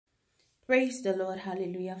Praise the Lord,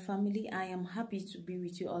 hallelujah, family. I am happy to be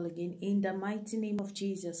with you all again in the mighty name of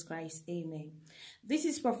Jesus Christ, amen. This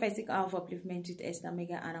is Prophetic Hour of Upliftment with Esther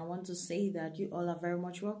Mega, and I want to say that you all are very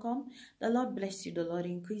much welcome. The Lord bless you, the Lord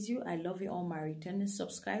increase you. I love you all, my returning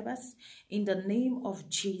subscribers, in the name of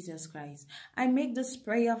Jesus Christ. I make this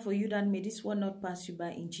prayer for you that may this word not pass you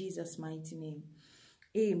by in Jesus' mighty name.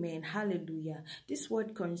 Amen. Hallelujah. This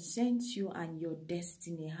word concerns you and your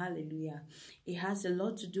destiny. Hallelujah. It has a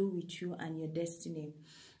lot to do with you and your destiny.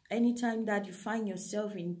 Anytime that you find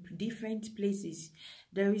yourself in different places,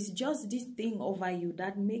 there is just this thing over you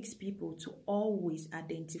that makes people to always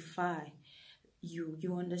identify you.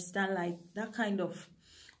 You understand? Like that kind of,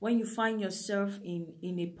 when you find yourself in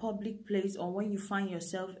a public place, or when you find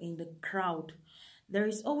yourself in the crowd, there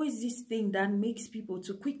is always this thing that makes people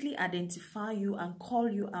to quickly identify you and call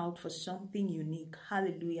you out for something unique.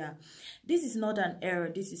 Hallelujah. This is not an error.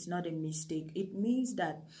 This is not a mistake. It means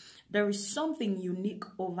that there is something unique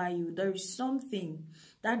over you. There is something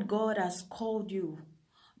that God has called you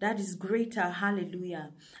that is greater.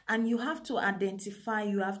 Hallelujah. And you have to identify,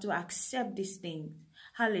 you have to accept this thing.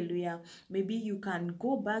 Hallelujah. Maybe you can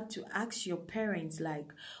go back to ask your parents, like,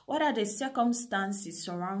 what are the circumstances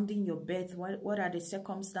surrounding your birth? What are the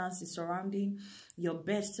circumstances surrounding your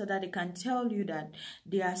birth, so that they can tell you that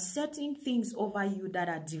there are certain things over you that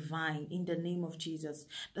are divine in the name of Jesus.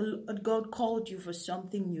 God called you for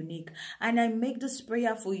something unique. And I make this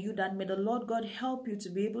prayer for you that may the Lord God help you to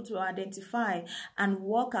be able to identify and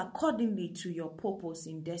walk accordingly to your purpose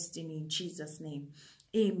in destiny in Jesus' name.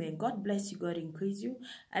 Amen. God bless you. God increase you.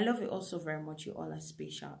 I love you also very much. You all are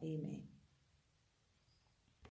special. Amen.